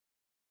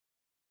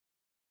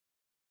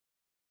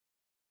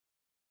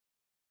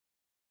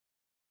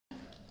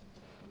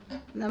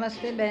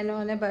નમસ્તે બહેનો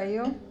અને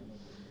ભાઈઓ,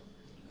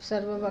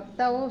 સર્વ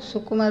વક્તાઓ,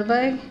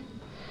 સુકુમારભાઈ,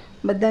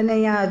 બધાને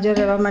અહીંયા હાજર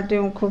રહેવા માટે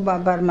હું ખૂબ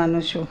આભાર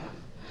માનું છું.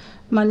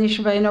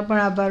 મનીષભાઈનો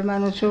પણ આભાર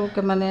માનું છું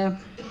કે મને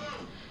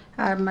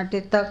આ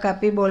માટે તક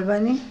આપી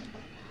બોલવાની.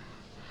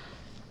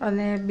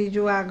 અને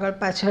બીજું આગળ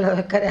પાછળ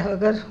હવે કર્યા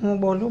વગર હું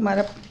બોલું.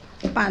 મારા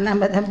પાના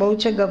બધા બહુ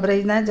છે,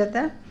 ગભરાઈ ના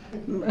જતા.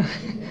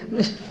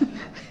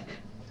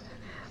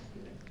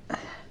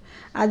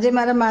 આજે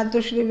મારા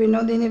માતુશ્રી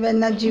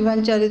વિનોદિનીબેનના જીવન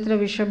ચરિત્ર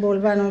વિશે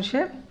બોલવાનું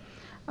છે.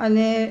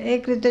 અને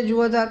એક રીતે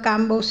જુઓ તો આ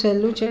કામ બહુ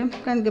સહેલું છે,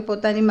 કારણ કે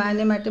પોતાની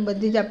માને માટે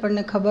બધી જ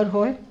આપણને ખબર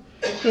હોય,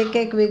 એક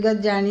એક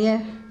વિગત જાણીએ.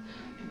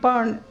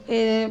 પણ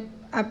એ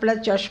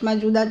આપણા ચશ્મા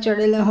જુદા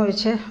ચડેલા હોય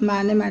છે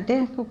માને માટે,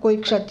 કોઈ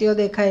ક્ષતિઓ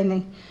દેખાય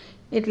નહીં,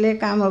 એટલે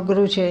કામ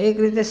અઘરું છે. એક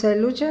રીતે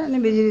સહેલું છે અને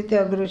બીજી રીતે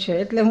અઘરું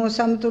છે. એટલે હું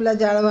સમતુલા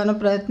જાળવવાનો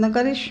પ્રયત્ન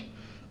કરીશ,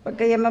 પણ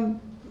કંઈ એમાં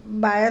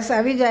બાયસ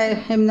આવી જાય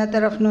એમના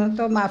તરફનો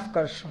તો માફ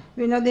કરશો.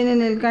 વિનોદિની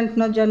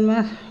નીલકંઠનો જન્મ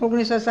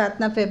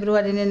 1907ના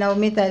ફેબ્રુઆરીની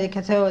 9મી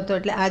તારીખે થયો હતો,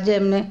 એટલે આજે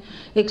એમને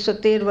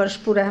 113 વર્ષ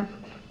પૂરા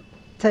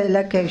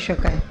થયેલા કહી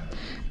શકાય.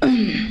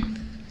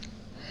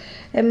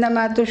 એમના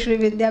માતુશ્રી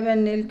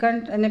વિદ્યાબેન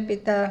નીલકંઠ અને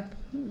પિતા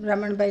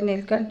રમણભાઈ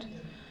નીલકંઠ.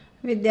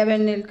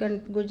 વિદ્યાબેન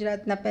નીલકંઠ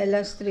ગુજરાતના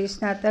પહેલાં સ્ત્રી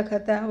સ્નાતક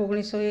હતા.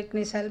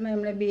 1901ની સાલમાં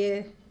એમણે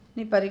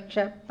BAની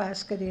પરીક્ષા પાસ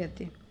કરી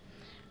હતી.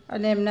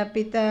 અને એમના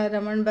પિતા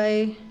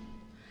રમણભાઈ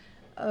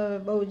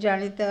બહુ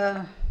જાણીતા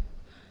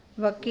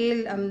વકીલ,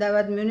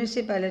 અમદાવાદ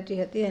મ્યુનિસિપાલિટી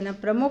હતી એના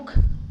પ્રમુખ.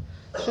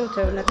 શું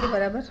થયું, નથી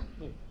બરાબર?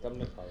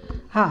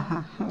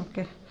 હા,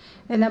 ઓકે.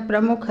 એના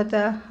પ્રમુખ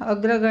હતા,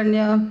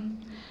 અગ્રગણ્ય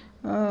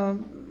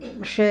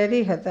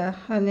શહેરી હતા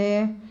અને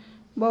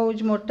બહુ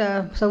જ મોટા,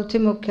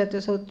 સૌથી મુખ્ય તો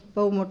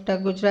બહુ મોટા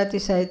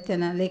ગુજરાતી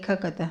સાહિત્યના લેખક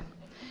હતા.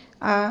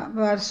 આ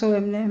વારસો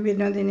એમને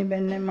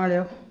વિનોદિનીબેનને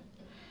મળ્યો.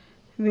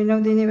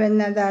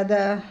 વિનોદિનીબેનના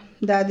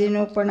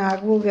દાદીનું પણ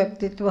આગવું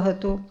વ્યક્તિત્વ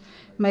હતું.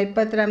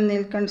 મહિપતરામ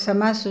નીલકંઠ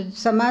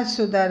સમાજ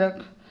સુધારક,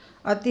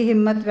 અતિ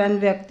હિંમતવાન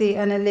વ્યક્તિ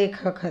અને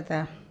લેખક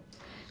હતા.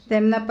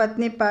 તેમના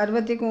પત્ની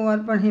પાર્વતી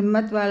કુંવર પણ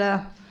હિંમતવાળા,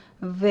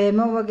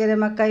 વહેમો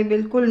વગેરેમાં કંઈ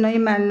બિલકુલ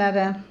નહીં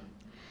માનનારા.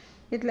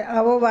 એટલે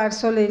આવો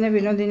વારસો લઈને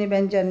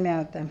વિનોદિનીબેન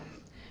જન્મ્યા હતા.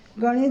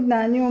 ઘણી જ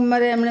નાની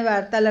ઉંમરે એમણે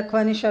વાર્તા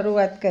લખવાની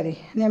શરૂઆત કરી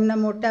અને એમના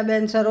મોટા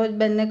બેન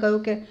સરોજબેનને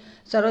કહ્યું કે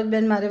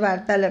સરોજબેન, મારે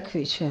વાર્તા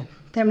લખવી છે.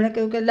 તેમણે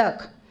કહ્યું કે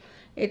લખ.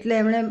 એટલે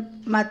એમણે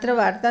માત્ર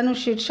વાર્તાનું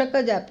શીર્ષક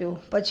જ આપ્યું.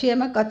 પછી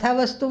એમાં કથા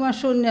વસ્તુમાં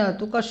શૂન્ય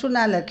હતું, કશું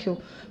ના લખ્યું.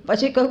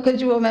 પછી કહ્યું કે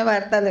જુઓ, મેં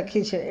વાર્તા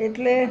લખી છે.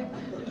 એટલે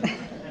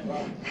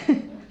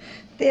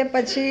તે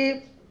પછી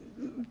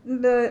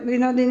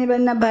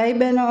વિનોદિનીબેનના ભાઈ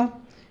બહેનો,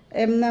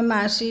 એમના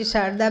માસી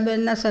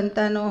શારદાબેનના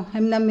સંતાનો,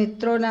 એમના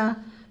મિત્રોના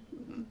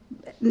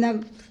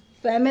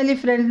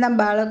ફેમિલી ફ્રેન્ડના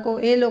બાળકો,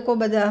 એ લોકો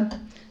બધા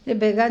એ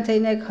ભેગા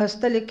થઈને એક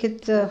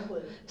હસ્તલિખિત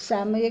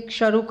સામયિક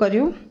શરૂ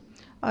કર્યું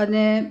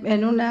અને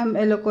એનું નામ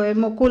એ લોકોએ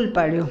મુકુલ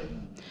પાડ્યું.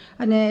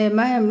 અને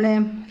એમાં એમણે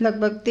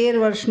લગભગ 13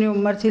 વર્ષની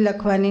ઉંમરથી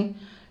લખવાની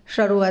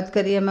શરૂઆત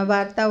કરી. એમાં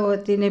વાર્તાઓ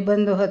હતી,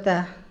 નિબંધો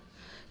હતા,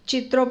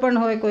 ચિત્રો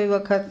પણ હોય કોઈ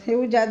વખત,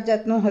 એવું જાત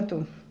જાતનું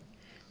હતું.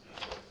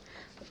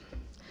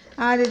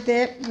 આ રીતે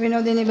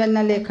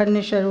વિનોદિનીબેનના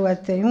લેખનની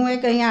શરૂઆત થઈ. હું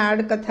એક અહીંયા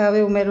આડકથા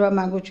હવે ઉમેરવા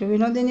માગું છું.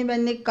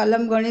 વિનોદિનીબેનની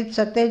કલમ ગણિત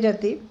સતેજ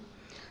હતી,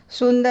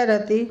 સુંદર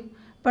હતી,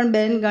 પણ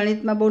બેન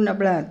ગણિતમાં બહુ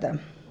નબળા હતા.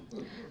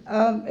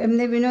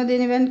 એમની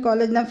વિનોદિનીબેન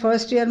કોલેજના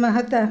ફર્સ્ટ યરમાં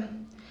હતા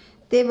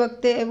તે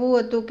વખતે એવું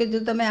હતું કે જો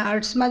તમે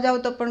આર્ટ્સમાં જાઓ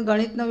તો પણ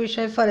ગણિતનો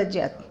વિષય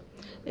ફરજિયાત.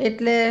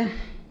 એટલે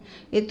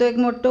એ તો એક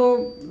મોટો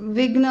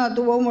વિઘ્ન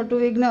હતું, બહુ મોટું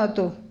વિઘ્ન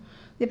હતું.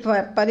 એ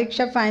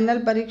પરીક્ષા, ફાઇનલ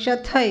પરીક્ષા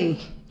થઈ,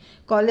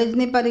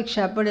 કોલેજની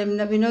પરીક્ષા, પણ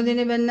એમના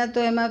વિનોદિનીબેનના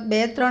તો એમાં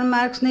 2-3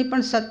 માર્ક્સ નહીં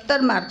પણ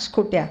 17 માર્ક્સ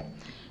ખૂટ્યા.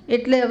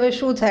 એટલે હવે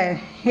શું થાય?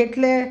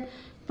 એટલે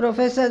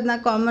પ્રોફેસરના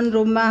કોમન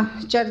રૂમમાં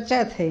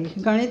ચર્ચા થઈ.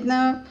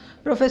 ગણિતના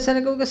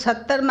પ્રોફેસરે કહ્યું કે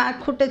 17 માર્ક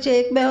ખૂટે છે,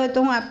 1-2 હોય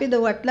તો હું આપી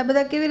દઉં, આટલા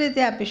બધા કેવી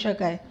રીતે આપી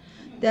શકાય?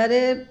 ત્યારે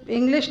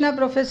ઇંગ્લિશના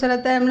પ્રોફેસર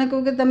હતા, એમણે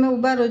કહ્યું કે તમે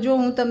ઊભા રહો, જો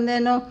હું તમને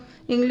એનો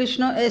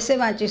ઇંગ્લિશનો એસે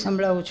વાંચી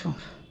સંભળાવું છું.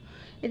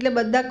 એટલે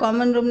બધા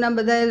કોમન રૂમના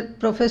બધા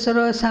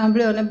પ્રોફેસરોએ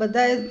સાંભળ્યો અને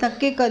બધાએ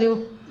નક્કી કર્યું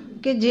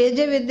કે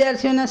જે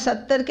વિદ્યાર્થીઓના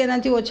 17 કે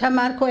એનાથી ઓછા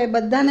માર્ક હોય એ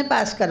બધાને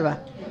પાસ કરવા.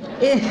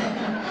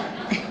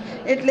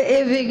 એટલે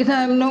એ વિઘ્ન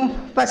એમનું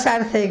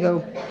પસાર થઈ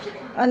ગયું.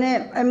 અને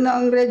એમને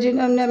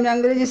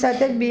અંગ્રેજી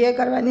સાથે જ BA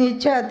કરવાની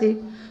ઈચ્છા હતી,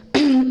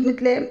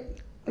 એટલે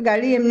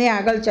ગાડી એમની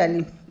આગળ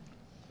ચાલી.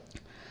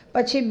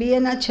 પછી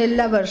BAના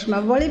છેલ્લા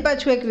વર્ષમાં વળી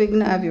પાછું એક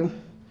વિઘ્ન આવ્યું,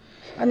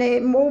 અને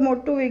બહુ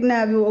મોટું વિઘ્ન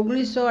આવ્યું.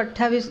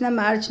 1928ના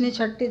માર્ચની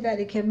 6મી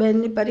તારીખે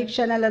બહેનની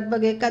પરીક્ષાના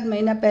લગભગ એકાદ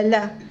મહિના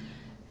પહેલાં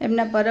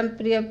એમના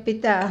પરમપ્રિય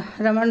પિતા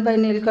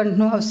રમણભાઈ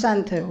નીલકંઠનું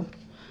અવસાન થયું.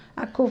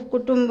 આખું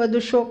કુટુંબ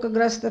બધું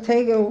શોકગ્રસ્ત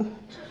થઈ ગયું.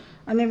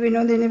 અને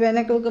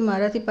વિનોદિનીબેને કહ્યું કે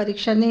મારાથી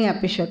પરીક્ષા નહીં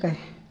આપી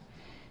શકાય.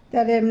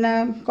 ત્યારે એમના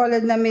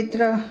કોલેજના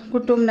મિત્ર,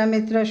 કુટુંબના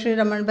મિત્ર શ્રી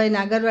રમણભાઈ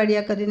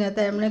નાગરવાડિયા કરીને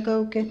હતા, એમણે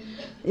કહ્યું કે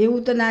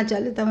એવું તો ના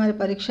ચાલે, તમારે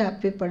પરીક્ષા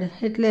આપવી પડે,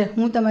 એટલે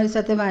હું તમારી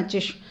સાથે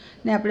વાંચીશ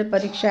ને આપણે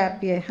પરીક્ષા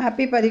આપીએ.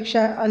 આપી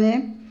પરીક્ષા અને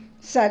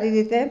સારી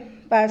રીતે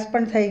પાસ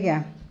પણ થઈ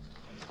ગયા.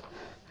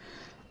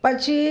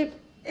 પછી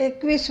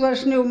 21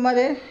 વર્ષની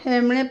ઉંમરે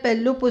એમણે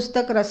પહેલું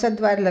પુસ્તક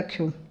રસદ્વાર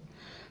લખ્યું.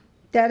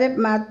 ત્યારે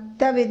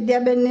માતા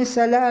વિદ્યાબેનની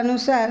સલાહ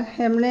અનુસાર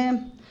એમણે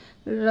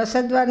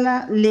રસદ્વારના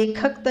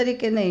લેખક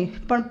તરીકે નહીં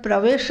પણ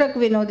પ્રવેશક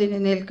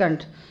વિનોદિની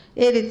નીલકંઠ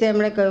એ રીતે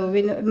એમણે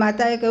કહ્યું.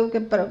 માતાએ કહ્યું કે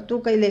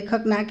તું કંઈ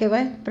લેખક ના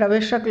કહેવાય,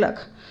 પ્રવેશક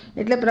લખ,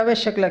 એટલે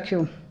પ્રવેશક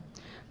લખ્યું.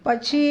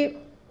 પછી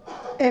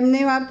એમને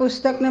આ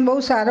પુસ્તકને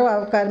બહુ સારો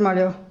આવકાર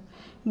મળ્યો.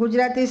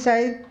 ગુજરાતી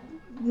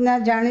સાહિત્યના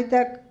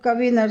જાણીતા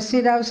કવિ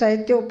નરસિંહરાવ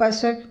સાહિત્ય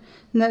ઉપાસક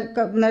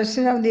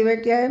નરસિંહરાવ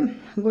દિવેટિયાએ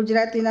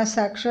ગુજરાતીના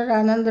સાક્ષર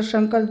આનંદ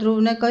શંકર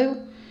ધ્રુવને કહ્યું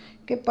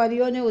કે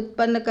પરીઓને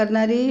ઉત્પન્ન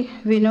કરનારી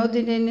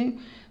વિનોદિનીનું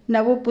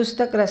નવું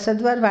પુસ્તક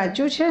રસદ્વાર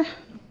વાંચ્યું છે?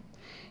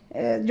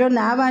 જો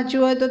ના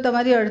વાંચ્યું હોય તો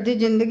તમારી અડધી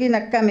જિંદગી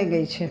નકામી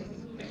ગઈ છે.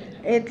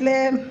 એટલે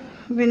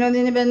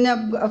વિનોદિનીબેનને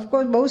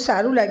ઓફકોર્સ બહુ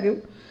સારું લાગ્યું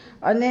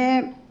અને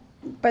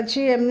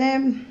પછી એમને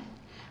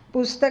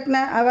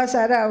પુસ્તકના આવા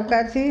સારા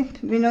આવકારથી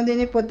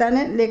વિનોદિની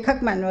પોતાને લેખક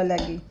માનવા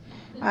લાગી.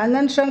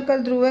 આનંદ શંકર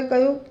ધ્રુવે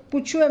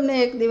પૂછ્યું એમને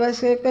એક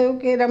દિવસે, કહ્યું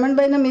કે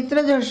રમણભાઈના મિત્ર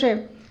જ હશે,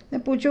 ને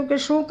પૂછ્યું કે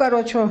શું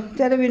કરો છો?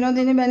 ત્યારે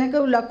વિનોદિનીબેને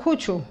કહ્યું લખું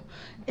છું.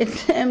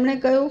 એટલે એમણે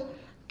કહ્યું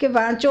કે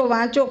વાંચો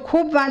વાંચો,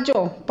 ખૂબ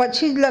વાંચો,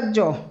 પછી જ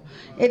લખજો.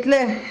 એટલે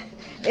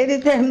એ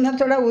રીતે એમના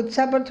થોડા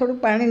ઉત્સાહ પર થોડું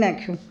પાણી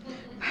નાખ્યું.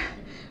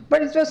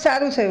 પણ તો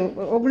સારું થયું.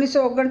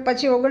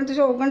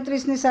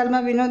 1929ની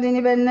સાલમાં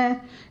વિનોદિનીબેનને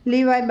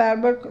લીવાય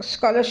બાર્બર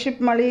સ્કોલરશિપ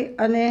મળી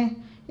અને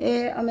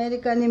એ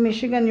અમેરિકાની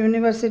મિશિગન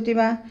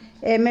યુનિવર્સિટીમાં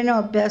MA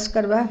અભ્યાસ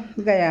કરવા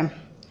ગયા.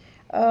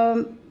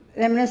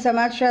 એમણે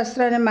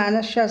સમાજશાસ્ત્ર અને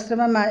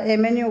માનસશાસ્ત્રમાં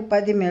MAની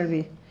ઉપાધિ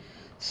મેળવી.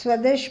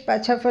 સ્વદેશ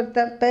પાછા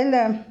ફરતા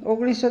પહેલાં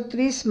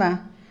 1930માં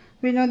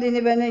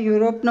વિનોદિનીબેને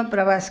યુરોપનો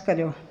પ્રવાસ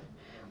કર્યો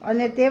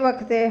અને તે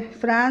વખતે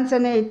ફ્રાન્સ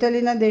અને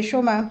ઇટલીના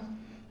દેશોમાં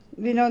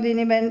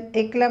વિનોદિનીબેન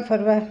એકલા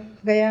ફરવા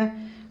ગયા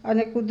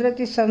અને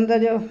કુદરતી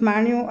સૌંદર્ય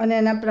માણ્યું અને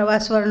એના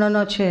પ્રવાસ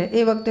વર્ણનો છે.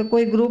 એ વખતે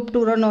કોઈ ગ્રુપ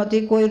ટૂરો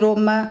નહોતી, કોઈ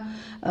રોમમાં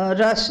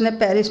રસ ને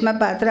પેરિસમાં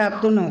પાત્ર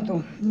આપતું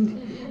નહોતું.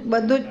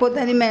 બધું જ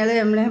પોતાની મેળે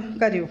એમણે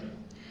કર્યું.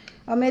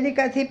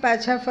 અમેરિકાથી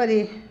પાછા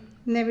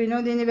ફરીને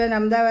વિનોદિનીબેન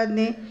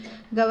અમદાવાદની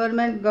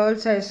ગવર્મેન્ટ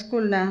ગર્લ્સ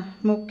હાઈસ્કૂલના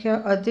મુખ્ય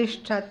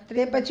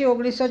અધિષ્ઠાત્રી. પછી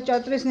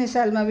 1934ની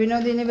સાલમાં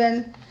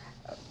વિનોદિનીબેન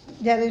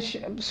જ્યારે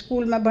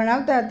સ્કૂલમાં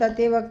ભણાવતા હતા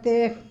તે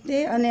વખતે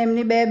તે અને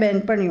એમની 2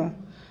 બહેનપણીઓ,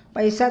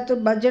 પૈસા તો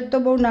બજેટ તો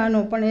બહુ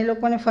નાનું, પણ એ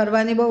લોકોને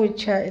ફરવાની બહુ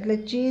ઈચ્છા, એટલે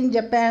ચીન,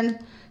 જાપાન,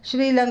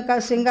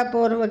 શ્રીલંકા,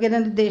 સિંગાપોર વગેરે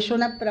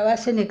દેશોના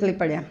પ્રવાસે નીકળી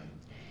પડ્યા.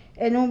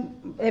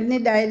 એમની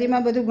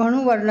ડાયરીમાં બધું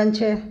ઘણું વર્ણન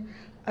છે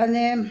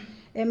અને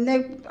એમને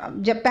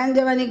જાપાન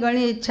જવાની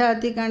ઘણી ઈચ્છા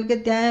હતી કારણ કે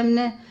ત્યાં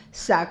એમને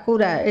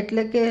સાકુરા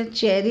એટલે કે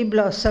ચેરી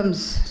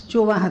બ્લોસમ્સ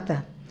જોવા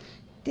હતા.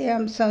 તે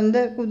આમ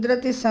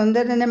કુદરતી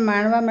સૌંદર્યને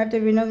માણવા માટે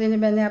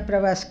વિનોદિનીબેને આ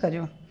પ્રવાસ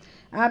કર્યો.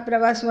 આ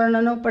પ્રવાસ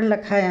વર્ણનો પણ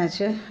લખાયા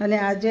છે અને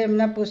આજે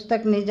એમના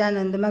પુસ્તક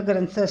નિજાનંદમાં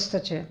ગ્રંથસ્થ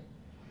છે.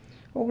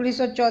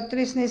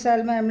 1934ની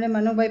સાલમાં એમણે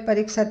મનુભાઈ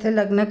પરીખ સાથે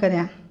લગ્ન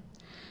કર્યા.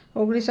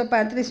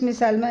 1935ની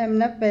સાલમાં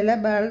એમના પહેલા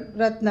બાળ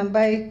રત્ન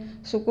ભાઈ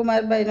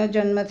સુકુમારબાઈનો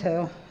જન્મ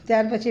થયો.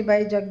 ત્યાર પછી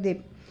ભાઈ જગદીપ.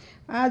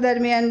 આ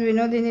દરમિયાન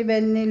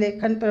વિનોદિનીબેનની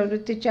લેખન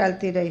પ્રવૃત્તિ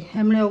ચાલતી રહી.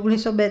 એમણે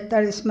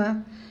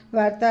 1942માં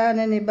વાર્તા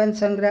અને નિબંધ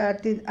સંગ્રહ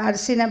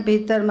આરસીના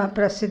ભીતરમાં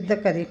પ્રસિદ્ધ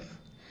કરી.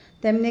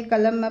 તેમની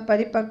કલમમાં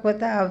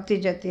પરિપક્વતા આવતી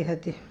જતી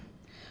હતી.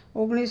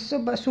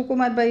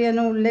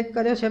 સુકુમારભાઈએનો ઉલ્લેખ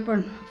કર્યો છે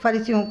પણ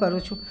ફરીથી હું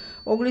કરું છું.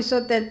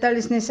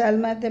 1943ની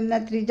સાલમાં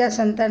તેમના ત્રીજા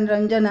સંતાન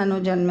રંજનાનો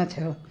જન્મ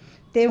થયો.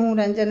 તે હું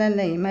રંજના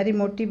નહીં, મારી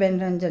મોટી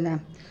બહેન રંજના.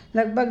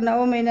 લગભગ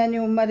 9 મહિનાની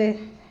ઉંમરે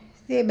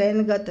તે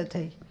બહેન ગત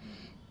થઈ.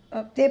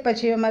 તે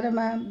પછી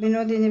અમારામાં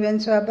વિનોદિનીબેન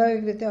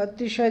સ્વાભાવિક રીતે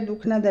અતિશય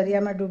દુઃખના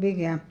દરિયામાં ડૂબી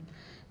ગયા.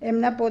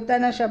 એમના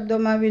પોતાના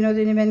શબ્દોમાં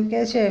વિનોદિનીબેન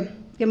કહે છે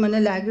કે મને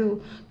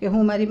લાગ્યું કે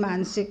હું મારી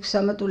માનસિક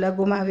સમતુલા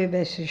ગુમાવી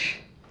બેસીશ.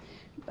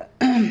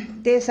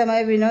 તે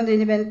સમયે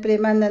વિનોદિનીબેન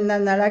પ્રેમાનંદના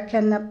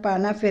નળાખ્યાનના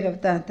પાના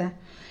ફેરવતા હતા.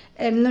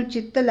 એમનું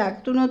ચિત્ત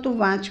લાગતું નહોતું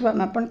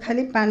વાંચવામાં, પણ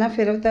ખાલી પાના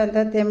ફેરવતા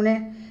હતા.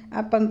 તેમણે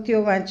આ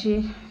પંક્તિઓ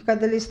વાંચી: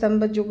 કદલી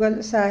સ્તંભ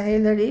જુગલ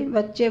સાહેલડી,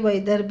 વચ્ચે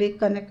વૈદર્ભી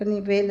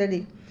કનકની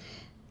વેલડી.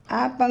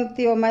 આ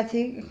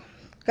પંક્તિઓમાંથી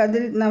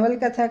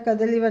નવલકથા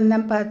કદલીવનના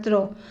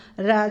પાત્રો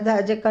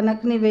રાધા, જે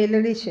કનકની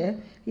વેલડી છે,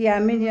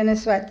 યામિની અને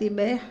સ્વાતિ,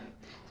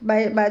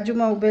 2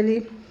 બાજુમાં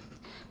ઊભેલી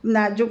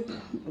નાજુક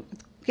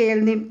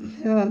કેળની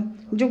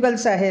જુગલ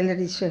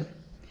સાહેલડી છે,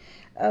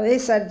 એ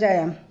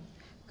સર્જાયા.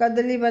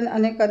 કદલીવન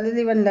અને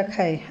કદલીવન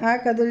લખાય. આ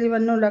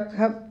કદલીવનનું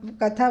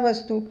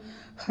કથાવસ્તુ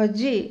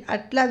હજી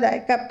આટલા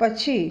દાયકા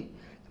પછી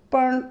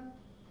પણ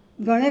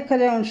ઘણે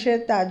ખરે અંશે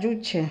તાજું જ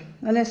છે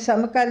અને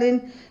સમકાલીન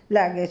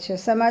લાગે છે.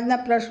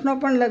 સમાજના પ્રશ્નો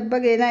પણ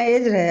લગભગ એના એ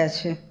જ રહ્યા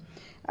છે.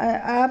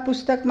 આ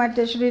પુસ્તક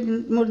માટે શ્રી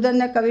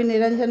મૂર્ધન્ય કવિ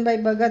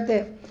નિરંજનભાઈ ભગતે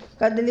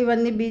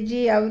કદલીવનની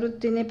બીજી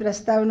આવૃત્તિની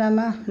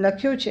પ્રસ્તાવનામાં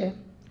લખ્યું છે: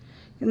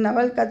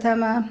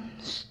 નવલકથામાં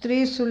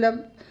સ્ત્રી સુલભ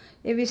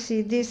એવી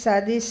સીધી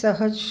સાદી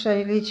સહજ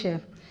શૈલી છે.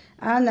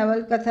 આ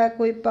નવલકથા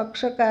કોઈ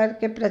પક્ષકાર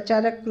કે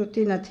પ્રચારક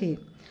કૃતિ નથી,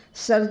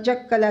 સર્જક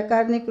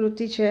કલાકારની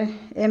કૃતિ છે.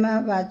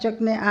 એમાં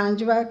વાચકને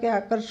આંજવા કે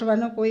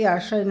આકર્ષવાનો કોઈ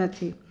આશય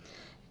નથી,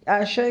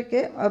 આશય કે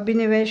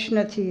અભિનિવેશ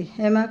નથી.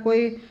 એમાં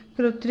કોઈ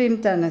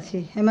કૃત્રિમતા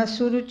નથી. એમાં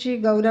સુરુચિ,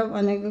 ગૌરવ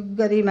અને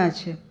ગરિમા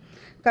છે.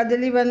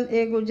 કદલીવન એ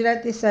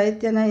ગુજરાતી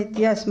સાહિત્યના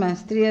ઇતિહાસમાં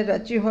સ્ત્રીએ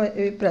રચી હોય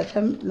એવી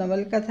પ્રથમ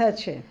નવલકથા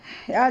છે.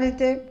 આ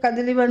રીતે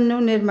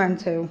કદલીવનનું નિર્માણ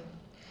થયું.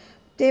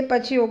 તે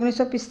પછી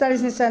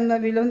 1945ની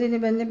સાલમાં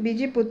વિનોદીનીબેનને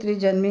બીજી પુત્રી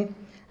જન્મી.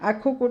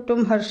 આખું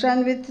કુટુંબ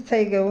હર્ષાન્વિત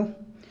થઈ ગયું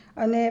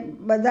અને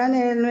બધાને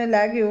એમને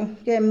લાગ્યું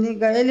કે એમની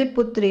ગયેલી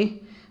પુત્રી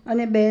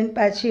અને બહેન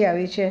પાછી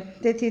આવી છે.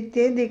 તેથી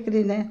તે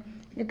દીકરીને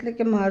એટલે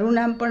કે મારું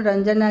નામ પણ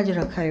રંજના જ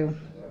રખાયું.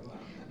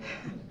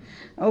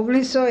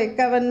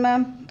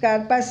 1951માં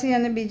કારપાસી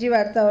અને બીજી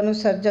વાર્તાઓનું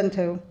સર્જન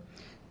થયું.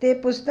 તે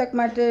પુસ્તક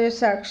માટે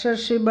સાક્ષર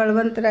શ્રી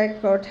બળવંતરાય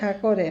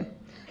ઠાકોરે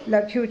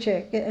લખ્યું છે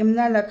કે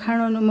એમના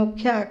લખાણોનું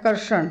મુખ્ય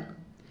આકર્ષણ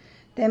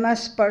તેમાં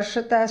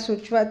સ્પર્શતા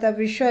સૂચવાતા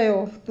વિષયો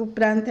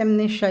ઉપરાંત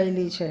એમની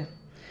શૈલી છે.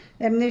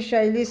 એમની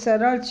શૈલી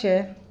સરળ છે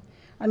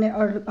અને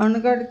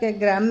અણઘડ કે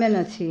ગ્રામ્ય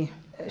નથી,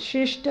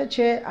 શિષ્ટ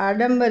છે,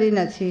 આડંબરી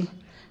નથી,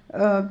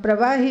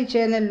 પ્રવાહી છે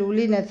અને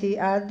લૂલી નથી,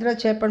 આર્દ્ર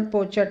છે પણ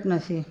પોચટ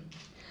નથી.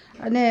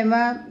 અને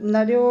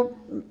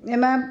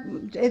એમાં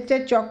તે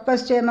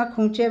ચોક્કસ છે, એમાં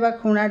ખૂંચે એવા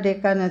ખૂણા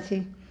ઢેકા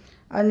નથી.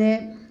 અને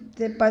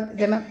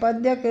તેમાં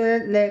પદ્ય કે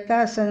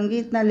લહેકા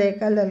સંગીતના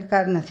લહેકા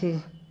લલકાર નથી.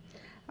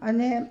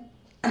 અને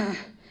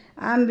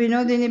આમ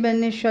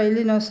વિનોદીનીબેનની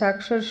શૈલીનો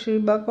સાક્ષર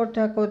શ્રી બકો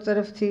ઠાકોર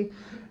તરફથી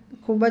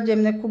ખૂબ જ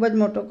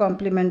મોટો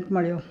કોમ્પ્લિમેન્ટ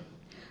મળ્યો.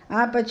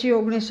 આ પછી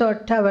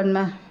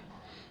 1958માં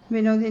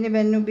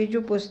વિનોદીનીબેનનું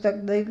બીજું પુસ્તક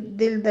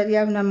દિલ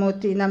દરિયાના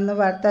મોતી નામનો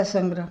વાર્તા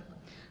સંગ્રહ,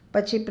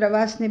 પછી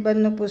પ્રવાસ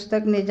નિબંધનું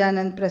પુસ્તક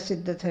નિજાનંદ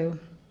પ્રસિદ્ધ થયું.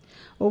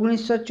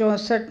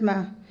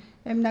 1964માં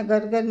એમના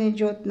ઘરઘરની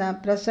જ્યોતના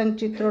પ્રસંગ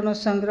ચિત્રોનો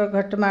સંગ્રહ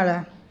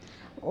ઘટમાળા,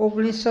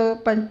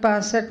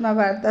 1965માં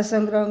વાર્તા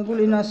સંગ્રહ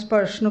અંગુલીનો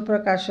સ્પર્શનું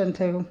પ્રકાશન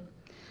થયું.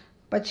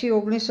 પછી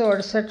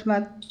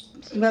 1968માં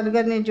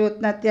ઘરઘરની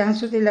જ્યોતના ત્યાં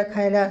સુધી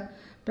લખાયેલા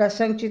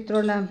પ્રસંગ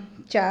ચિત્રોના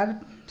 4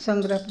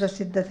 સંગ્રહ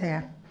પ્રસિદ્ધ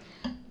થયા.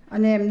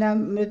 અને એમના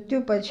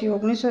મૃત્યુ પછી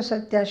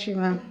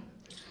 1987માં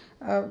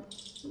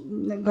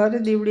ઘર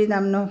દીવડી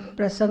નામનો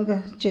પ્રસંગ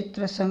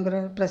ચિત્ર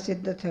સંગ્રહ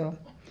પ્રસિદ્ધ થયો.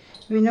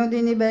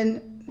 વિનોદીનીબેન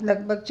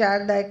લગભગ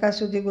 4 દાયકા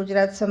સુધી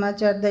ગુજરાત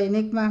સમાચાર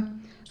દૈનિકમાં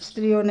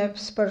સ્ત્રીઓને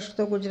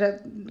સ્પર્શતો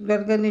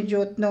ઘરઘરની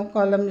જ્યોતનો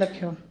કોલમ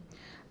લખ્યો.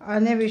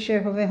 આને વિશે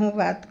હવે હું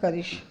વાત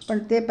કરીશ,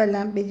 પણ તે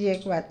પહેલાં બીજી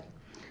એક વાત.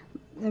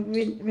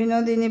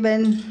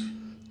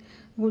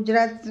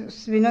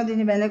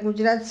 વિનોદીનીબેને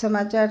ગુજરાત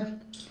સમાચાર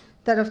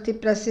તરફથી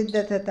પ્રસિદ્ધ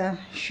થતા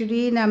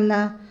શ્રી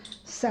નામના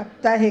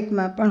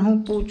સાપ્તાહિકમાં પણ હું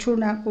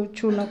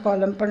પૂછુંનો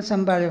કોલમ પણ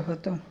સંભાળ્યો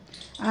હતો.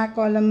 આ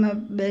કોલમમાં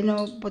બહેનો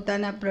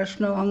પોતાના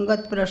પ્રશ્નો,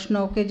 અંગત પ્રશ્નો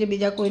કે જે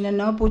બીજા કોઈને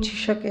ન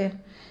પૂછી શકે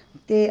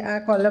તે આ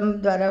કોલમ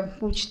દ્વારા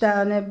પૂછતા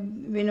અને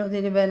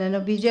વિનોદીનીબેન એનો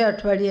બીજે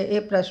અઠવાડિયે એ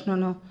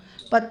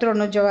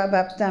પત્રોનો જવાબ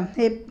આપતા.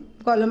 એ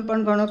કોલમ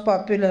પણ ઘણો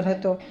પોપ્યુલર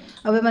હતો.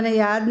 હવે મને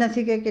યાદ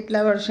નથી કે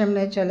કેટલા વર્ષ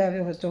એમણે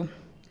ચલાવ્યો હતો.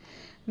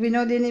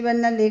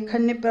 વિનોદીનીબેનના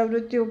લેખનની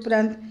પ્રવૃત્તિ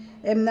ઉપરાંત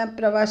એમના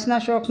પ્રવાસના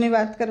શોખની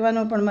વાત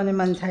કરવાનું પણ મને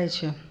મન થાય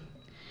છે.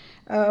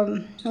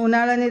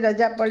 ઉનાળાની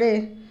રજા પડે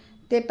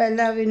તે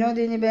પહેલાં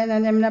વિનોદીનીબેન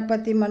અને એમના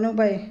પતિ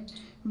મનુભાઈ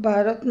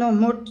ભારતનો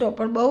મોટો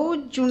પણ બહુ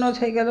જ જૂનો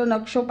થઈ ગયેલો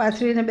નકશો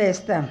પાથરીને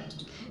બેસતા.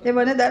 એ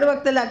મને દર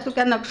વખતે લાગતું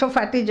કે આ નકશો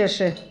ફાટી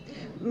જશે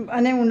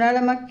અને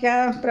ઉનાળામાં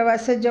ક્યાં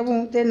પ્રવાસે જવું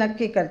તે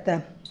નક્કી કરતા.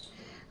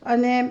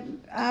 અને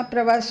આ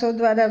પ્રવાસો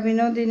દ્વારા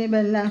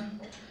વિનોદીનીબેનના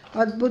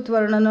અદ્ભુત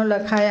વર્ણનો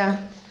લખાયા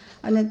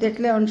અને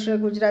તેટલે અંશે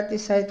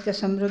ગુજરાતી સાહિત્ય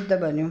સમૃદ્ધ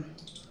બન્યું.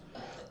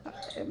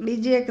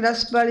 બીજી એક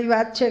રસવાળી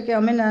વાત છે કે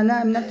અમે નાના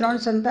એમના 3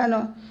 સંતાનો,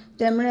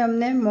 તેમણે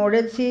અમને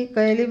મોડેથી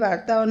કહેલી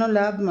વાર્તાઓનો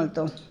લાભ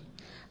મળતો.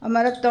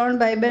 અમારા 3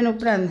 ભાઈ બહેન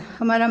ઉપરાંત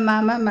અમારા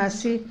મામા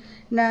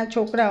માસીના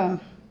છોકરાઓ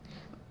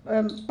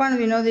પણ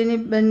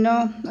વિનોદીનીબેનનો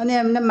અને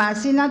એમના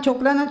માસીના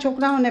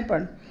છોકરાઓને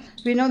પણ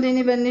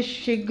વિનોદીનીબેનની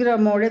શીઘ્ર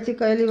મોડેથી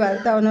કહેલી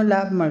વાર્તાઓનો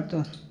લાભ મળતો.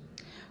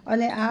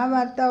 અને આ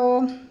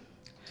વાર્તાઓમાંથી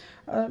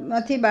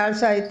બાળ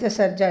સાહિત્ય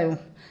સર્જાયું.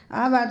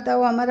 આ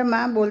વાર્તાઓ અમારા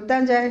મા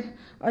બોલતા જાય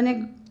અને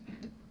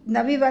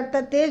નવી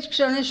વાર્તા તે જ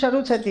ક્ષણે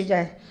શરૂ થતી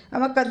જાય.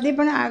 આમાં કદી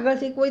પણ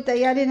આગળથી કોઈ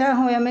તૈયારી ના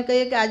હોય. અમે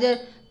કહીએ કે આજે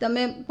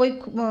તમે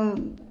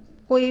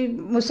કોઈ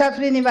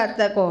મુસાફરીની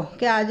વાર્તા કહો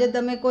કે આજે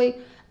તમે કોઈ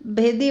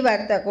ભેદી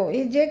વાર્તા કહો, એ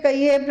જે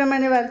કહીએ એ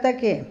પ્રમાણે વાર્તા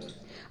કહે.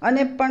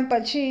 અને પણ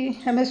પછી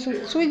અમે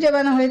સૂઈ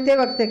જવાના હોય તે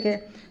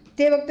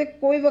વખતે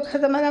કોઈ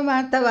વખત અમારા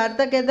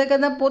વાર્તા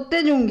કહેતા પોતે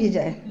જ ઊંઘી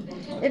જાય.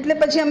 એટલે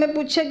પછી અમે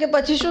પૂછીએ કે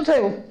પછી શું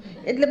થયું,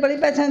 એટલે ફરી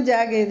પાછા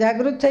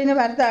જાગૃત થઈને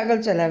વાર્તા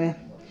આગળ ચલાવે.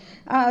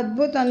 આ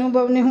અદ્ભુત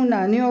અનુભવને હું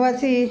નાની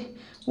હોવાથી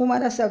હું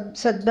મારા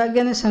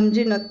સદભાગ્યને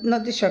સમજી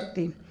નહોતી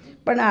શકતી,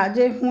 પણ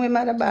આજે હું એ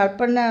મારા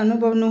બાળપણના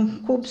અનુભવનું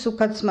ખૂબ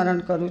સુખદ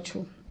સ્મરણ કરું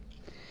છું.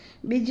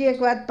 બીજી એક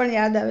વાત પણ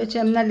યાદ આવે છે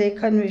એમના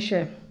લેખન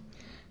વિશે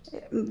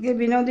કે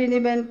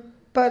વિનોદીનીબેન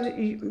પર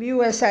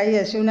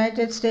USIS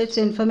યુનાઇટેડ સ્ટેટ્સ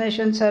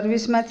ઇન્ફોર્મેશન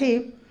સર્વિસમાંથી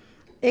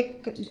એક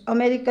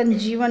અમેરિકન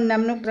જીવન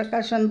નામનું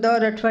પ્રકાશન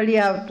દર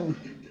અઠવાડિયે આવતું.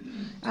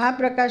 આ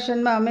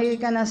પ્રકાશનમાં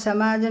અમેરિકાના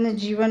સમાજ અને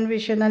જીવન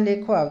વિશેના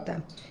લેખો આવતા.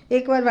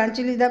 એકવાર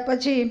વાંચી લીધા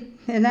પછી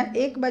એના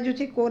એક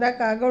બાજુથી કોરા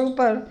કાગળ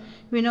ઉપર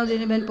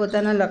વિનોદીનીબેન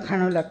પોતાના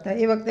લખાણો લખતા.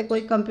 એ વખતે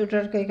કોઈ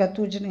કમ્પ્યુટર કંઈક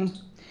હતું જ નહીં.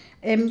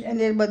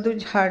 એને બધું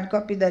જ હાર્ડ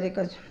કોપી, દરેક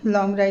જ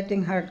લોંગ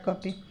રાઇટિંગ હાર્ડ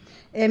કોપી.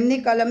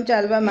 એમની કલમ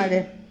ચાલવા માંડે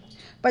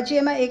પછી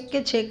એમાં એક કે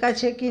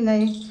છેકાછેકી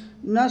નહીં,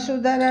 ન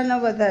સુધારા ન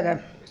વધારા.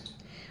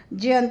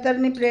 જે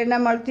અંતરની પ્રેરણા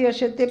મળતી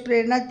હશે તે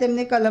પ્રેરણા જ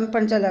તેમની કલમ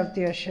પણ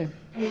ચલાવતી હશે.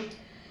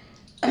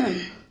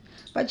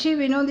 પછી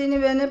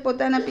વિનોદિનીબેને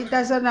પોતાના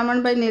પિતા સર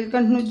રમણભાઈ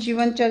નીલકંઠનું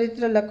જીવન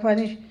ચરિત્ર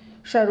લખવાની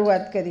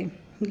શરૂઆત કરી.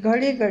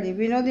 ઘડી ઘડી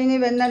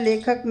વિનોદિનીબેનના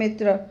લેખક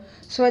મિત્ર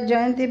સ્વ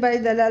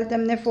જયંતિભાઈ દલાલ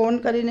તેમને ફોન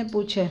કરીને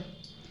પૂછે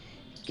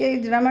કે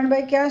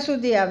રમણભાઈ ક્યાં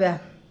સુધી આવ્યા.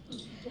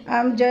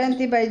 આમ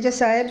જયંતિભાઈ જે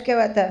સાહેબ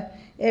કહેવાતા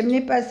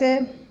એમની પાસે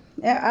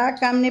આ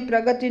કામની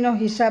પ્રગતિનો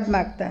હિસાબ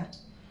માગતા.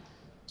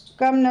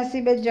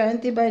 કમનસીબે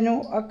જયંતિભાઈનું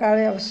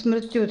અકાળે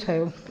મૃત્યુ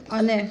થયું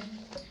અને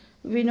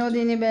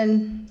વિનોદિનીબેન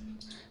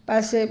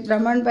પાસે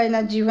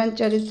રમણભાઈના જીવન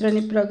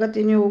ચરિત્રની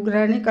પ્રગતિની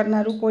ઉઘરાણી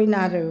કરનારું કોઈ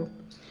ના રહ્યું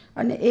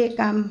અને એ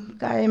કામ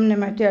કાયમને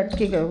માટે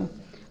અટકી ગયું.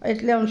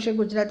 એટલે અંશે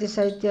ગુજરાતી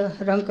સાહિત્ય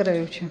રંક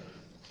રહ્યું છે.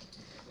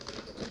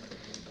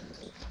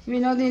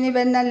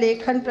 વિનોદિનીબેનના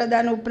લેખન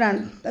પ્રદાન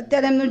ઉપરાંત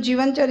અત્યારે એમનું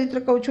જીવન ચરિત્ર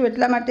કહું છું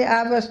એટલા માટે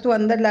આ વસ્તુ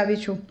અંદર લાવી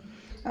છું.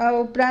 આ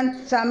ઉપરાંત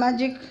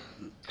સામાજિક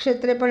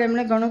ક્ષેત્રે પણ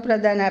એમણે ઘણું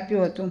પ્રદાન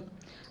આપ્યું હતું.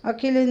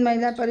 અખિલ હિન્દ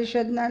મહિલા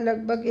પરિષદના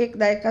લગભગ એક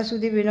દાયકા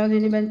સુધી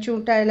વિનોદિનીબેન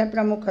ચૂંટાયેલા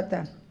પ્રમુખ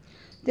હતા.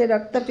 તે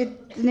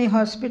રક્તપિત્તની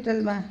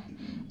હોસ્પિટલમાં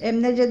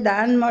એમને જે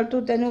દાન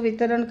મળતું તેનું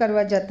વિતરણ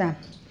કરવા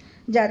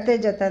જાતે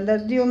જતા.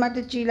 દર્દીઓ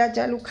માટે ચીલા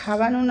ચાલુ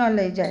ખાવાનું ન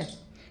લઈ જાય,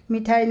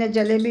 મીઠાઈને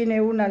જલેબીને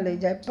એવું ન લઈ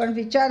જાય, પણ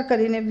વિચાર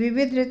કરીને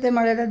વિવિધ રીતે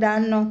મળેલા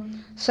દાનનો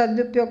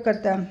સદુપયોગ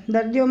કરતા.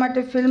 દર્દીઓ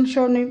માટે ફિલ્મ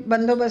શોની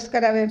બંદોબસ્ત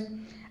કરાવે,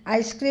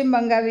 આઈસ્ક્રીમ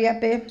મંગાવી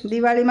આપે,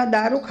 દિવાળીમાં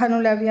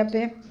દારૂખાનું લાવી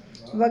આપે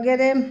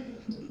વગેરે.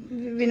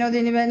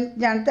 વિનોદિનીબેન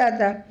જાણતા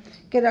હતા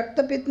કે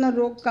રક્તપિત્તનો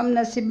રોગ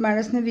કમનસીબ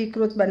માણસને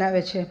વિકૃત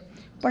બનાવે છે,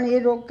 પણ એ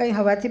રોગ કંઈ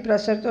હવાથી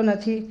પ્રસરતો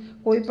નથી.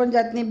 કોઈ પણ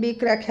જાતની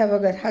બીક રાખ્યા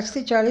વગર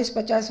આજથી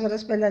 40-50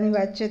 વર્ષ પહેલાંની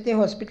વાત છે, તે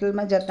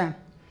હોસ્પિટલમાં જતા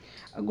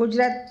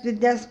ગુજરાત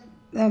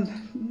વિદ્યા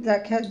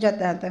રાખ્યા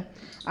જતા હતા.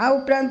 આ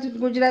ઉપરાંત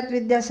Gujarat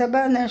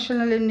Vidyasabha,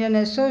 national Indian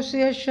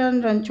association,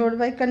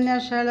 રણછોડભાઈ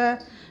કન્યાશાળા,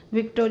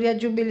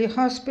 વિક્ટોરિયા જ્યુબિલી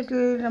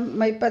હોસ્પિટલ,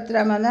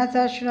 મૈપતરામ અનાથ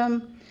આશ્રમ,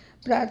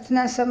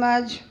 પ્રાર્થના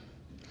સમાજ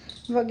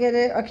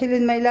વગેરે, અખિલ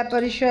હિન્દ મહિલા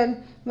પરિષદ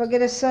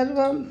વગેરે સર્વ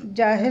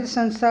જાહેર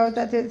સંસ્થાઓ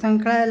સાથે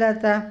સંકળાયેલા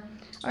હતા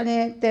અને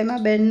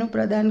તેમાં બહેનનું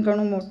પ્રદાન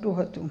ઘણું મોટું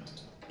હતું.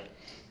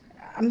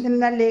 આમ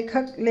તેમના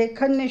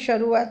લેખનની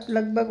શરૂઆત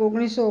લગભગ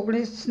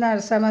 1919ના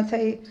અરસામાં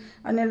થઈ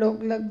અને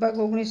લગભગ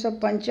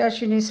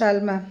 1985ની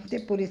સાલમાં તે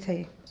પૂરી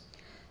થઈ.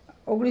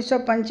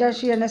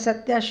 1985 અને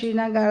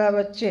 87ના ગાળા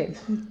વચ્ચે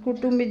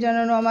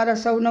કુટુંબીજનોનો અમારા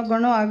સૌનો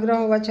ઘણો આગ્રહ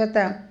હોવા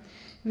છતાં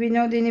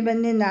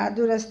વિનોદિનીબેનની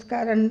નાદુરસ્ત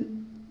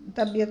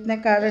તબિયતને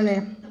કારણે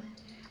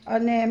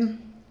અને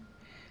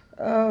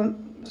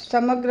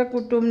સમગ્ર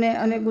કુટુંબને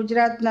અને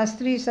ગુજરાતના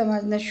સ્ત્રી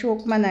સમાજને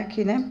શોકમાં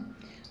નાખીને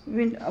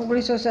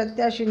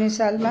 1987ની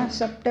સાલમાં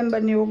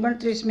સપ્ટેમ્બરની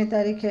 29મી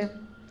તારીખે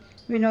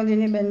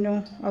વિનોદિનીબેનનું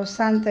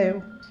અવસાન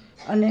થયું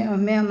અને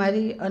અમે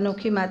અમારી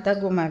અનોખી માતા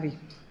ગુમાવી.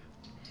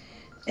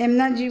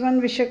 એમના જીવન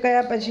વિશે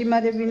કહ્યા પછી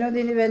મારે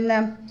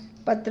વિનોદિનીબેનના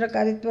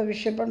પત્રકારિત્વ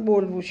વિશે પણ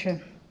બોલવું છે.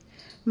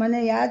 મને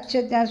યાદ છે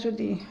ત્યાં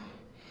સુધી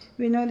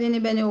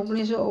વિનોદિનીબેને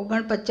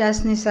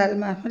 1949ની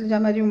સાલમાં, એટલે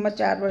અમારી ઉંમર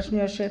 4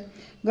 વર્ષની હશે,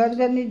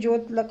 ઘરની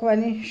જ્યોત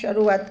લખવાની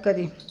શરૂઆત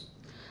કરી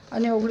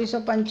અને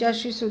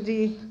 1985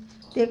 સુધી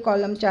તે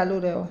કોલમ ચાલુ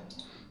રહ્યો.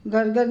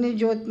 ઘરની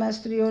જ્યોતમાં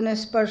સ્ત્રીઓને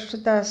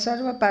સ્પર્શતા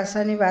સર્વ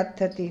પાસાની વાત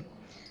થતી.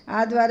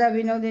 આ દ્વારા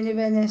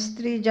વિનોદિનીબેને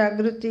સ્ત્રી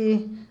જાગૃતિ,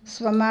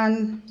 સ્વમાન,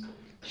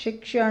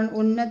 શિક્ષણ,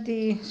 ઉન્નતિ,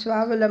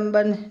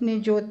 સ્વાવલંબનની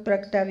જ્યોત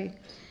પ્રગટાવી.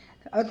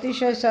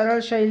 અતિશય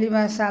સરળ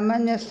શૈલીમાં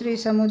સામાન્ય સ્ત્રી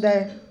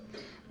સમુદાય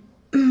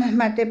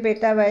માટે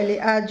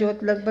પેટાવાયેલી આ જ્યોત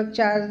લગભગ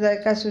 4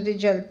 દાયકા સુધી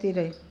જલતી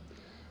રહી.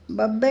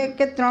 2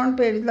 કે 3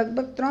 પેઢી,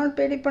 લગભગ 3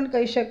 પેઢી પણ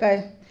કહી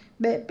શકાય,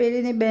 2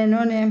 પેઢીની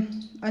બહેનોને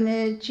અને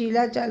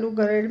ચીલા ચાલુ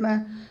ઘરેડમાં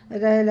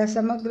રહેલા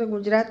સમગ્ર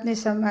ગુજરાતની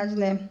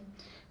સમાજને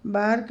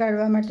બહાર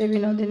કાઢવા માટે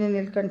વિનોદિની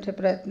નીલકંઠે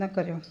પ્રયત્ન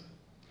કર્યો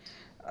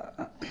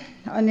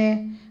અને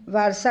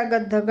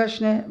વારસાગત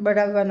ધગશને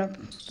બઢાવવાનો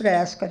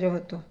પ્રયાસ કર્યો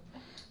હતો.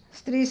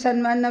 સ્ત્રી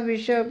સન્માનના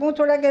વિષય, હું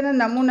થોડાક એના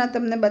નમૂના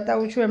તમને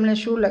બતાવું છું એમણે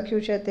શું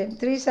લખ્યું છે તે.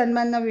 સ્ત્રી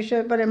સન્માનના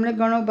વિષય પર એમણે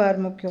ઘણો ભાર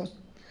મૂક્યો.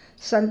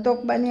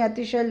 સંતોકબાની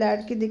અતિશય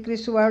લાડકી દીકરી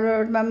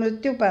સુવાવડમાં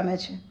મૃત્યુ પામે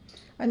છે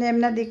અને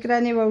એમના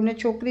દીકરાની વહુને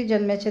છોકરી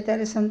જન્મે છે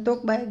ત્યારે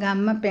સંતોકબાએ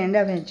ગામમાં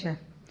પેંડા વહેંચ્યા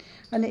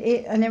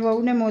અને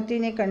વહુને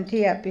મોતીની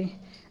કંઠી આપી.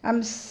 આમ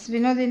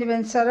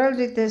વિનોદિનીબેન સરળ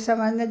રીતે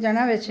સમાજને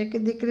જણાવે છે કે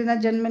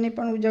દીકરીના જન્મની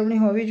પણ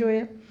ઉજવણી હોવી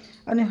જોઈએ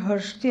અને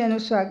હર્ષથી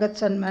એનું સ્વાગત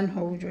સન્માન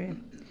હોવું જોઈએ.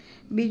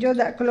 બીજો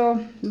દાખલો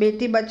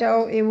બેટી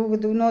બચાવો એવું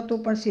બધું નહોતું,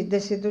 પણ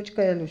સીધું જ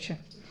કહેલું છે.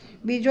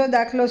 બીજો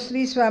દાખલો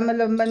સ્ત્રી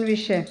સ્વાવલંબન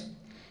વિશે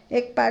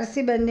એક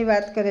પારસી બહેનની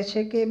વાત કરે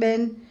છે કે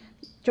બહેન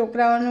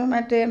છોકરાઓનો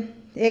માટે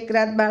એક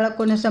રાત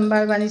બાળકોને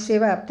સંભાળવાની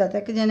સેવા આપતા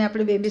હતા કે જેને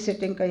આપણે બેબી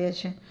સિટિંગ કહીએ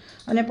છીએ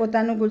અને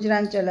પોતાનું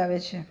ગુજરાન ચલાવે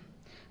છે.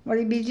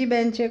 વળી બીજી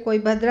બહેન છે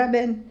કોઈ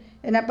ભદ્રાબેન,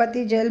 એના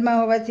પતિ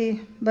જેલમાં હોવાથી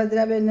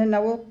ભદ્રાબેનને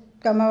નવો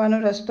કમાવાનો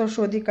રસ્તો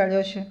શોધી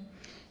કાઢ્યો છે.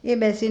 એ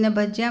બેસીને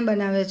ભજીયા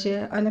બનાવે છે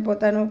અને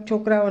પોતાનું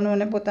છોકરાઓનું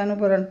અને પોતાનું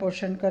ભરણ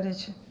પોષણ કરે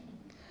છે.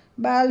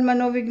 બાલ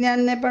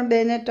મનોવિજ્ઞાનને પણ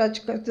બેને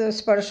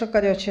સ્પર્શ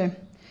કર્યો છે.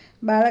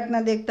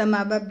 બાળકના દેખતા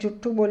મા બાપ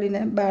જુઠ્ઠું બોલીને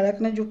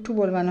બાળકને જુઠ્ઠું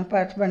બોલવાનો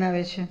પાઠ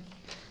બનાવે છે.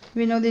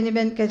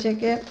 વિનોદિનીબેન કહે છે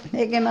કે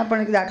એક એમાં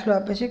પણ એક દાખલો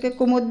આપે છે કે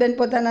કુમુદબેન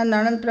પોતાના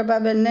નણંદ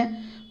પ્રભાબેનને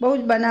બહુ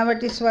જ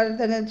બનાવટી સ્વર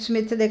અને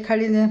સ્મિત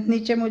દેખાડીને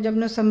નીચે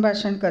મુજબનું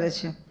સંભાષણ કરે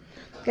છે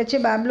કે છે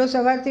બાબલો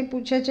સવારથી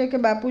પૂછે છે કે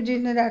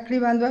બાપુજીને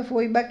રાખડી બાંધવા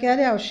ફોઈબા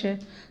ક્યારે આવશે,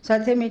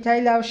 સાથે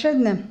મીઠાઈ લાવશે જ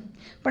ને.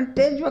 પણ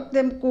તે જ વખતે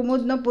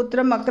કુમુદનો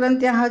પુત્ર મકરંદ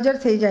ત્યાં હાજર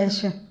થઈ જાય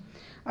છે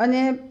અને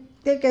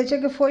તે કહે છે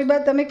કે ફોઈબા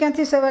તમે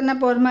ક્યાંથી સવારના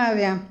પહોરમાં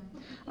આવ્યા,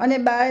 અને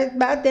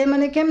બા તે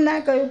મને કેમ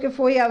ના કહ્યું કે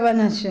ફોઈ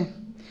આવવાના છે.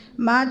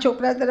 મા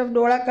છોકરા તરફ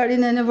ડોળા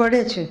કાઢીને એને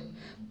વઢે છે.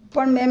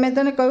 પણ મેં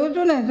તને કહ્યું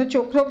હતું ને, તો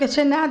છોકરો કહે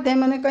છે ના તે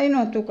મને કંઈ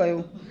નહોતું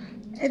કહ્યું.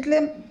 એટલે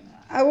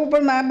આવું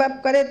પણ મા બાપ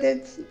કરે તે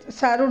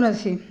સારું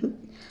નથી.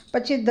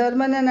 પછી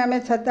ધર્મના નામે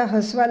થતા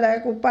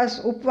હસવાલાયક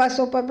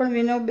ઉપવાસો પર પણ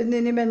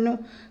વિનોદિનીબેનનું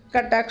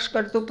કટાક્ષ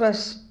કરતું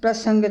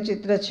પ્રસંગ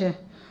ચિત્ર છે.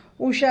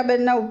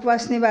 ઉષાબેનના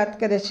ઉપવાસની વાત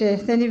કરે છે,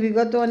 તેની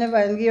વિગતો અને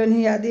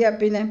વાનગીઓની યાદી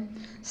આપીને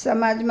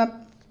સમાજમાં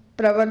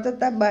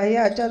પ્રવર્તતા બાહ્ય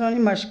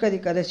આચારોની મશ્કરી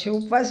કરે છે.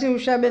 ઉપવાસી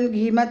ઉષાબેન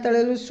ઘીમાં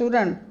તળેલું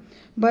સુરણ,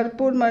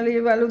 ભરપૂર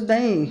મરીવાળું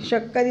દહીં,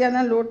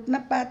 શક્કરિયાના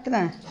લોટના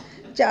પાતરા,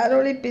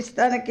 ચારોળી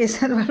પિસ્તા અને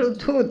કેસરવાળું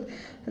દૂધ,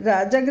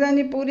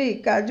 રાજગરાની પૂરી,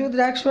 કાજુ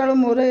દ્રાક્ષવાળો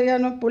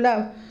મોરૈયાનો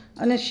પુલાવ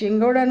અને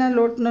શિંગોડાના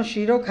લોટનો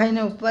શીરો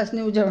ખાઈને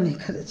ઉપવાસની ઉજવણી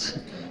કરે છે.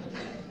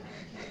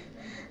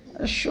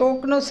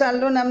 શોકનો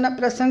સાલ્લો નામના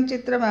પ્રસંગ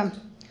ચિત્રમાં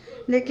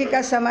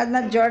લેખિકા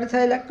સમાજના જડ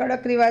થયેલા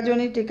કડક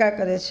રિવાજોની ટીકા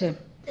કરે છે.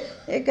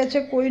 એ કહે છે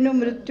કોઈનું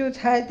મૃત્યુ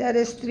થાય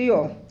ત્યારે સ્ત્રીઓ,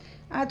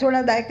 આ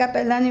થોડા દાયકા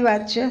પહેલાંની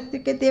વાત છે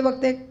કે તે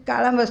વખતે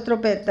કાળા વસ્ત્રો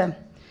પહેરતા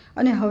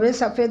અને હવે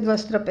સફેદ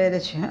વસ્ત્ર પહેરે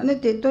છે, અને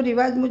તે તો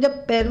રિવાજ મુજબ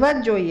પહેરવા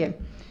જ જોઈએ.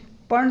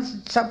 પણ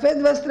સફેદ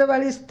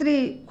વસ્ત્રવાળી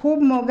સ્ત્રી ખૂબ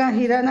મોંઘા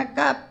હીરાના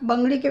કાપ,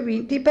 બંગડી કે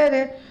વીંટી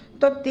પહેરે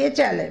તો તે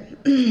ચાલે.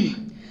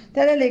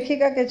 ત્યારે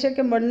લેખિકા કહે છે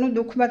કે મનનું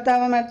દુઃખ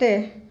બતાવવા માટે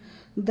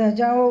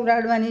ધજાઓ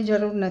ઉડાડવાની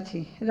જરૂર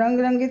નથી.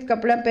 રંગરંગીત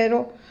કપડાં પહેરો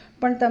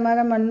પણ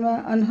તમારા મનમાં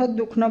અનહદ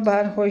દુઃખનો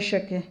ભાર હોઈ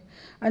શકે,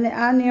 અને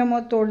આ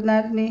નિયમો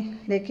તોડનારની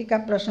લેખિકા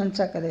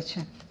પ્રશંસા કરે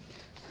છે.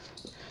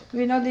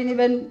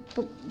 વિનોદિનીબેન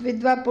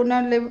વિધવા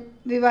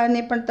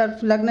પુનર્વિવાહની પણ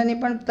લગ્નની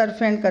પણ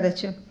તરફેણ કરે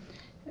છે.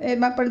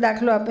 એમાં પણ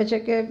દાખલો આપે છે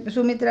કે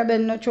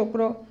સુમિત્રાબેનનો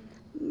છોકરો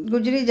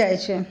ગુજરી જાય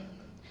છે,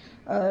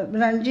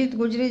 રણજીત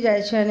ગુજરી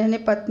જાય છે અને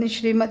એની પત્ની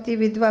શ્રીમતી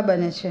વિધવા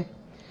બને છે.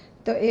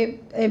 તો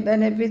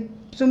અને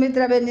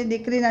સુમિત્રાબેનની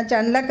દીકરીના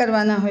ચાંદલા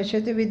કરવાના હોય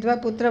છે, તે વિધવા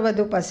પુત્ર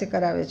વધુ પાસે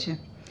કરાવે છે.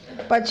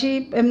 પછી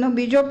એમનો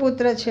બીજો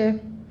પુત્ર છે,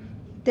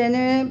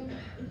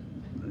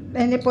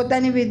 એને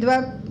પોતાની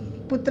વિધવા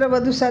પુત્ર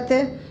વધુ સાથે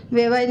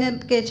વેવાઈને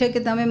કહે છે કે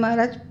તમે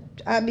મારા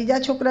આ બીજા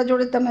છોકરા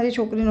જોડે તમારી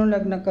છોકરીનું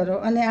લગ્ન કરો.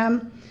 અને આમ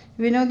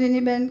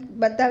વિનોદિનીબેન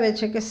બતાવે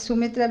છે કે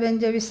સુમિત્રાબેન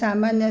જેવી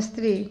સામાન્ય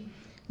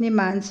સ્ત્રીની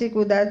માનસિક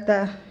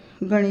ઉદારતા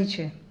ઘણી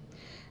છે.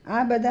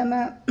 આ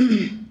બધામાં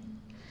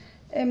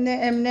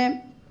એમને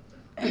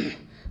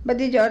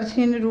બધી જ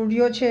અર્થહીન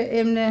રૂઢિઓ છે,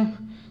 એમને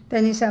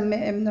તેની સામે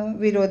એમનો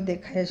વિરોધ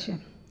દેખાય છે.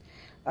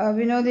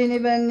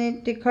 વિનોદિનીબેનની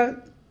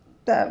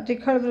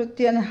તીખળ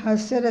વૃત્તિ અને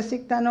હાસ્ય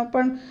રસિકતાનો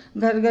પણ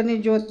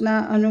ઘરની જ્યોતના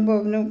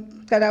અનુભવનું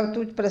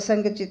કરાવતું જ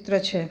પ્રસંગ ચિત્ર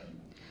છે.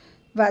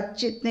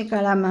 વાતચીતની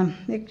કળામાં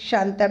એક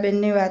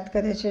શાંતાબેનની વાત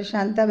કરે છે.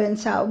 શાંતાબેન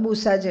સાવ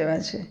બુસા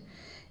જેવા છે.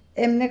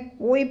 એમને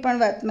કોઈ પણ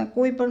વાતમાં,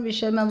 કોઈ પણ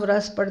વિષયમાં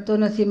રસ પડતો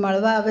નથી.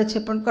 મળવા આવે છે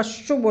પણ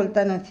કશું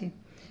બોલતા નથી.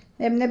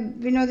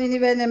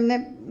 વિનોદિનીબેન એમને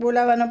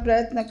બોલાવવાનો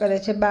પ્રયત્ન કરે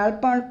છે.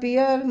 બાળપણ,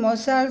 પિયર,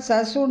 મોસાળ,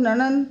 સાસુ,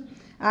 નણંદ,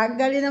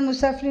 આગગાડીના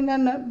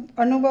મુસાફરીના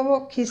અનુભવો,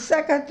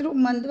 ખિસ્સા કાતરું,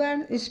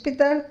 મંદવાડ,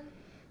 ઇસ્પિતાળ,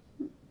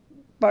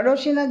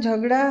 પડોશીના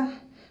ઝઘડા,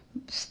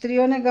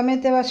 સ્ત્રીઓને ગમે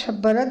તેવા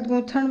ભરત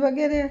ગૂંથણ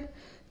વગેરે,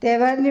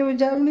 તહેવારની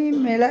ઉજવણી,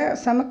 મેળા,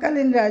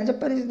 સમકાલીન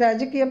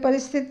રાજકીય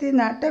પરિસ્થિતિ,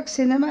 નાટક,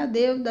 સિનેમા,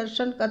 દેવ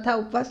દર્શન, કથા,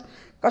 ઉપવાસ,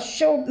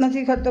 કશો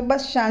નથી કરતો.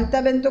 બસ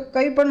શાંતાબેન તો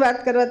કંઈ પણ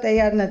વાત કરવા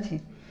તૈયાર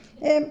નથી.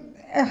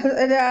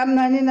 એટલે આમ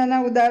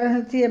નાના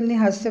ઉદાહરણથી એમની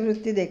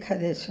હાસ્યવૃત્તિ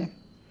દેખાડે છે.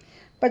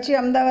 પછી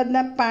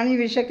અમદાવાદના પાણી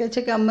વિશે કહે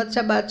છે કે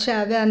અહમદશાહ બાદશાહ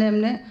આવ્યા અને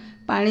એમને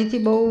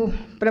પાણીથી બહુ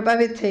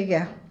પ્રભાવિત થઈ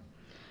ગયા.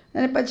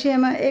 અને પછી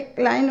એમાં એક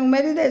લાઈન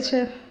ઉમેરી દે છે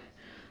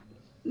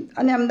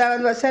અને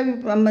અમદાવાદ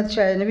વસાવ્યું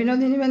અહમદશાહે. અને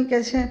વિનોદિનીબેન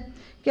કહે છે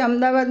કે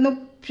અમદાવાદનું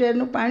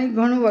શહેરનું પાણી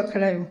ઘણું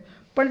વખણાયું,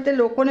 પણ તે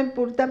લોકોને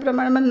પૂરતા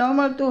પ્રમાણમાં ન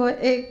મળતું હોય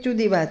એ એક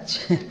જુદી વાત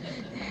છે.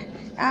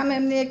 આમ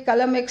એમની એક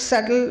કલમ એક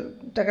સટલ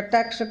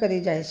કટાક્ષ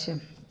કરી જાય છે.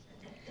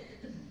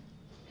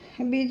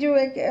 બીજું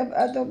એક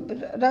તો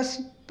રસ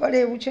પડે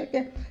એવું છે કે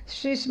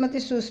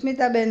શ્રીમતી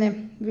સુસ્મિતાબેને,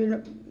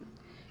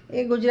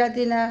 એ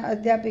ગુજરાતીના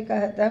અધ્યાપિકા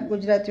હતા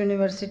ગુજરાત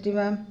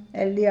યુનિવર્સિટીમાં,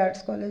 LD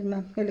આર્ટ્સ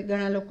કોલેજમાં. એટલે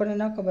ઘણા લોકોને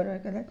ન ખબર હોય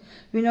કદાચ.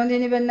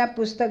 વિનોદિનીબેનના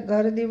પુસ્તક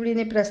ઘર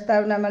દીવડીની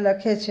પ્રસ્તાવનામાં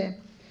લખે છે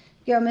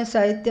કે અમે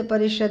સાહિત્ય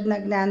પરિષદના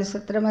જ્ઞાન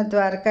સત્રમાં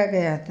દ્વારકા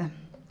ગયા હતા.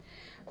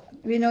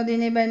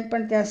 વિનોદિનીબેન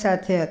પણ ત્યાં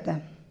સાથે હતા.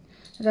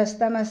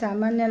 રસ્તામાં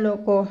સામાન્ય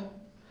લોકો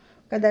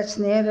કદાચ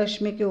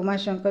સ્નેહરશ્મિ કે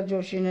ઉમાશંકર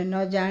જોશીને ન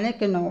જાણે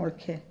કે ન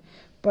ઓળખે,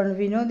 પણ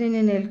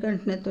વિનોદિની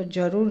નીલકંઠને તો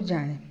જરૂર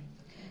જાણે.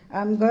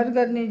 આમ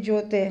ઘરની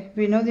જ્યોતે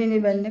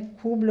વિનોદિનીબેનને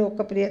ખૂબ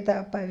લોકપ્રિયતા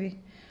અપાવી.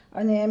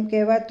 અને એમ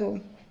કહેવાતું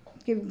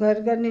કે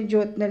ઘરની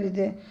જ્યોતને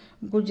લીધે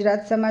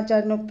ગુજરાત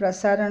સમાચારનું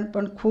પ્રસારણ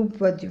પણ ખૂબ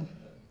વધ્યું.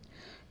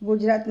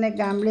 ગુજરાતને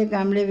ગામડે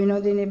ગામડે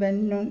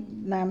વિનોદિનીબેનનું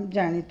નામ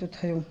જાણીતું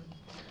થયું.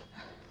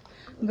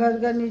 ઘર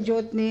ઘરની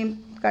જ્યોતની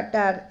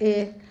કટાર એ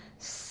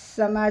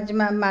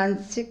સમાજમાં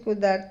માનસિક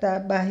ઉદારતા,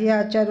 બાહ્ય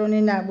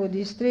આચારોની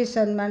નાબૂદી, સ્ત્રી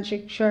સન્માન,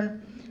 શિક્ષણ,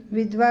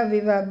 વિધવા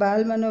વિવાહ,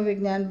 બાલ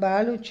મનોવિજ્ઞાન,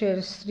 બાળ ઉછેર,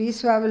 સ્ત્રી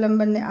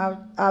સ્વાવલંબનને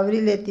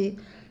આવરી લેતી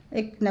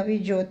એક નવી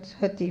જ્યોત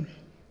હતી.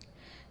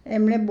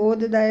 એમણે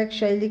બોધદાયક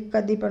શૈલી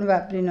કદી પણ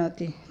વાપરી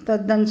નહોતી.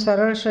 તદ્દન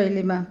સરળ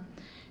શૈલીમાં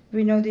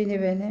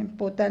વિનોદિનીબેને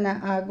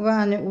પોતાના આગવા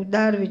અને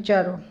ઉદાર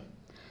વિચારો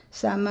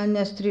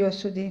સામાન્ય સ્ત્રીઓ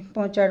સુધી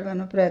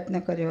પહોંચાડવાનો પ્રયત્ન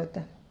કર્યો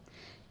હતો.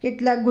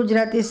 કેટલાક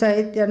ગુજરાતી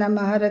સાહિત્યના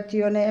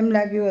મહારથીઓને એમ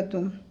લાગ્યું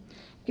હતું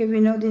કે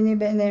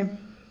વિનોદિનીબેને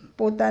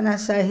પોતાના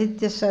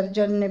સાહિત્ય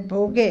સર્જનને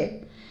ભોગે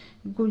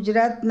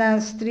ગુજરાતના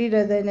સ્ત્રી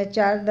હૃદયને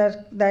 4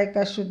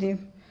 દાયકા સુધી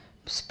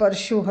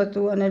સ્પર્શ્યું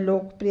હતું અને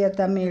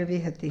લોકપ્રિયતા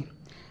મેળવી હતી.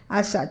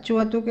 આ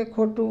સાચું હતું કે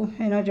ખોટું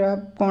એનો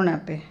જવાબ કોણ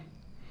આપે?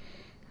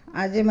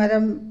 આજે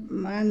મારા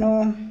માનો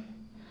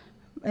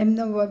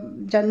એમનો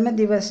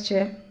જન્મદિવસ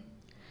છે.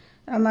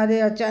 અમારે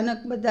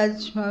અચાનક બધા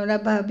જ મારા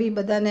ભાભી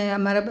બધાને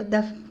અમારા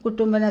બધા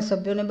કુટુંબના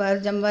સભ્યોને બહાર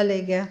જમવા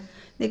લઈ ગયા.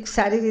 એક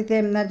સારી રીતે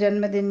એમના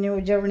જન્મદિનની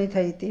ઉજવણી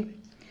થઈ હતી.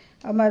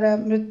 અમારા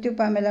મૃત્યુ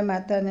પામેલા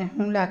માતાને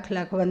હું લાખ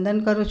લાખ વંદન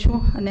કરું છું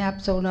અને આપ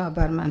સૌનો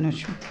આભાર માનું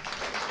છું.